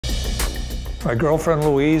My girlfriend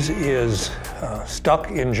Louise is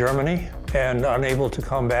stuck in Germany and unable to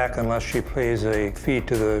come back unless she pays a fee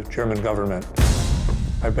to the German government.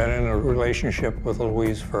 I've been in a relationship with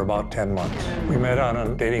Louise for about 10 months. We met on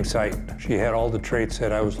a dating site. She had all the traits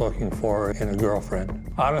that I was looking for in a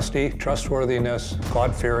girlfriend. Honesty, trustworthiness,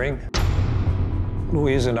 God-fearing.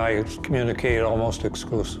 Louise and I communicate almost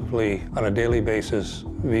exclusively on a daily basis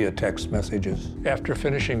via text messages. After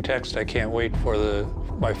finishing text, I can't wait for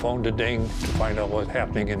my phone to ding to find out what's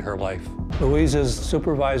happening in her life. Louise is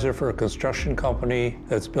supervisor for a construction company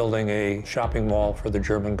that's building a shopping mall for the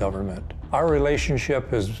German government. Our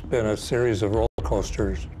relationship has been a series of roller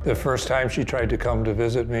coasters. The first time she tried to come to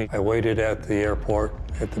visit me, I waited at the airport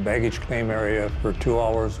at the baggage claim area for 2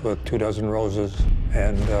 hours with 24 roses,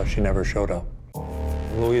 and she never showed up.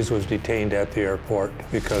 Louise was detained at the airport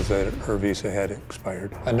because her visa had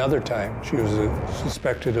expired. Another time, she was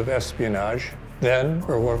suspected of espionage. Then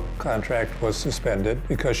her work contract was suspended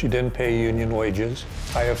because she didn't pay union wages.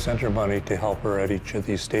 I have sent her money to help her at each of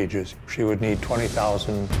these stages. She would need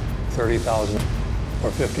 $20,000, $30,000, or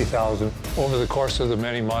 $50,000. Over the course of the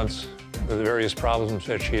many months, the various problems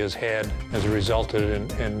that she has had has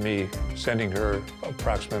resulted in me sending her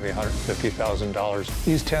approximately $150,000.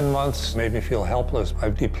 These 10 months made me feel helpless.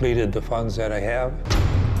 I've depleted the funds that I have.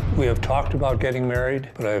 We have talked about getting married,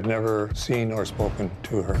 but I've never seen or spoken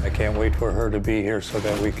to her. I can't wait for her to be here so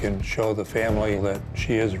that we can show the family that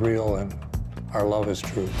she is real and our love is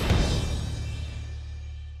true.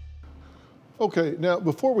 Okay, now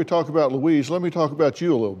before we talk about Louise, let me talk about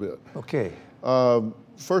you a little bit. Okay.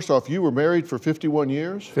 First off, you were married for 51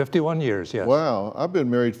 years? 51 years, yes. Wow, I've been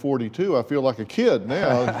married 42. I feel like a kid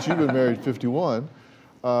now that you've been married 51.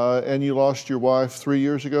 And you lost your wife 3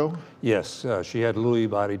 years ago? Yes, she had Lewy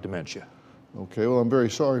body dementia. Okay, well, I'm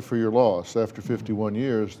very sorry for your loss. After 51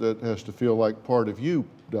 years, that has to feel like part of you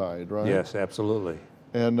died, right? Yes, absolutely.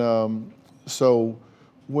 And so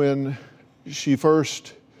when she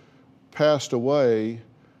first passed away,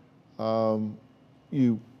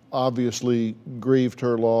 you obviously grieved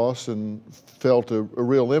her loss and felt a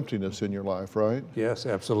real emptiness in your life, right? Yes,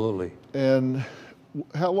 absolutely. And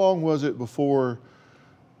how long was it before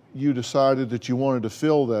you decided that you wanted to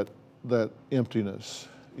fill that emptiness?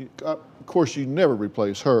 Of course, you never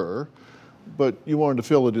replace her, but you wanted to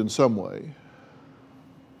fill it in some way.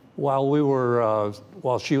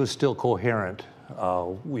 While she was still coherent,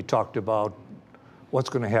 we talked about what's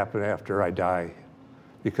going to happen after I die,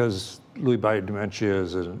 because Lewy body dementia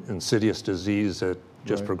is an insidious disease that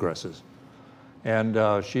just progresses. And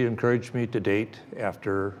she encouraged me to date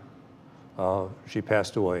after she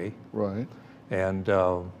passed away. Right. And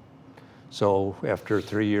so after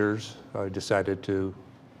 3 years, I decided to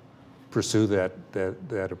pursue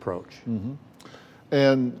that approach. Mm-hmm.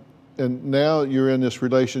 And now you're in this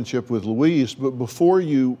relationship with Louise, but before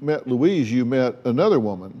you met Louise, you met another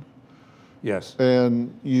woman. Yes.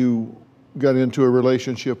 And you got into a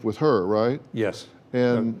relationship with her, right? Yes.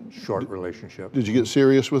 And a short relationship. Did you get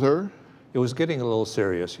serious with her? It was getting a little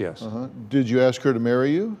serious, yes. Uh-huh. Did you ask her to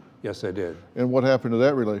marry you? Yes, I did. And what happened to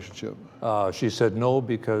that relationship? She said no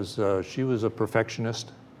because she was a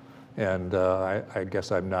perfectionist, and I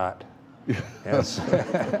guess I'm not.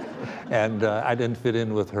 And I didn't fit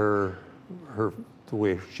in with her the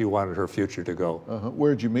way she wanted her future to go. Uh-huh.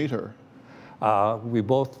 Where'd you meet her? We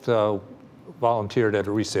both volunteered at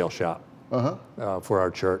a resale shop for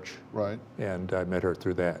our church. Right. And I met her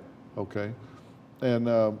through that. Okay. And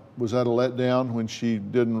was that a letdown when she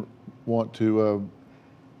didn't want to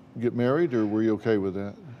get married, or were you okay with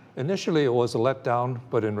that? Initially, it was a letdown,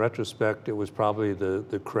 but in retrospect, it was probably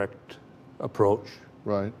the correct approach.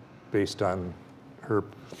 Right. Based on her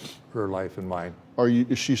life and mine.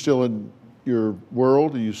 Is she still in your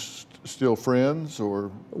world? Are you still friends,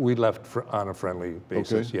 or? We left on a friendly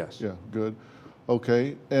basis, okay. Yes. Yeah, good.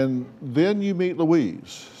 Okay, and then you meet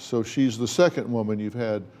Louise. So she's the second woman you've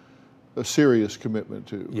had a serious commitment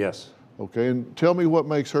to. Yes. Okay, and tell me what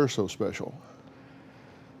makes her so special.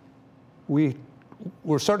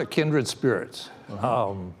 We're sort of kindred spirits.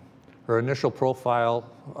 Her initial profile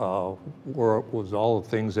was all the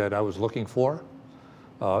things that I was looking for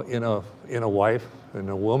in a wife, in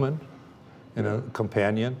a woman, in a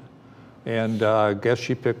companion. And I guess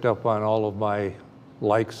she picked up on all of my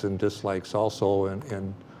likes and dislikes also,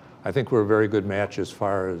 and I think we're a very good match as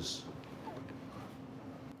far as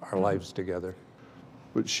our lives together.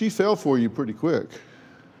 But she fell for you pretty quick.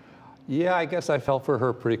 Yeah, I guess I fell for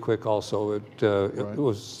her pretty quick also. It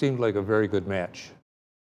right. seemed like a very good match.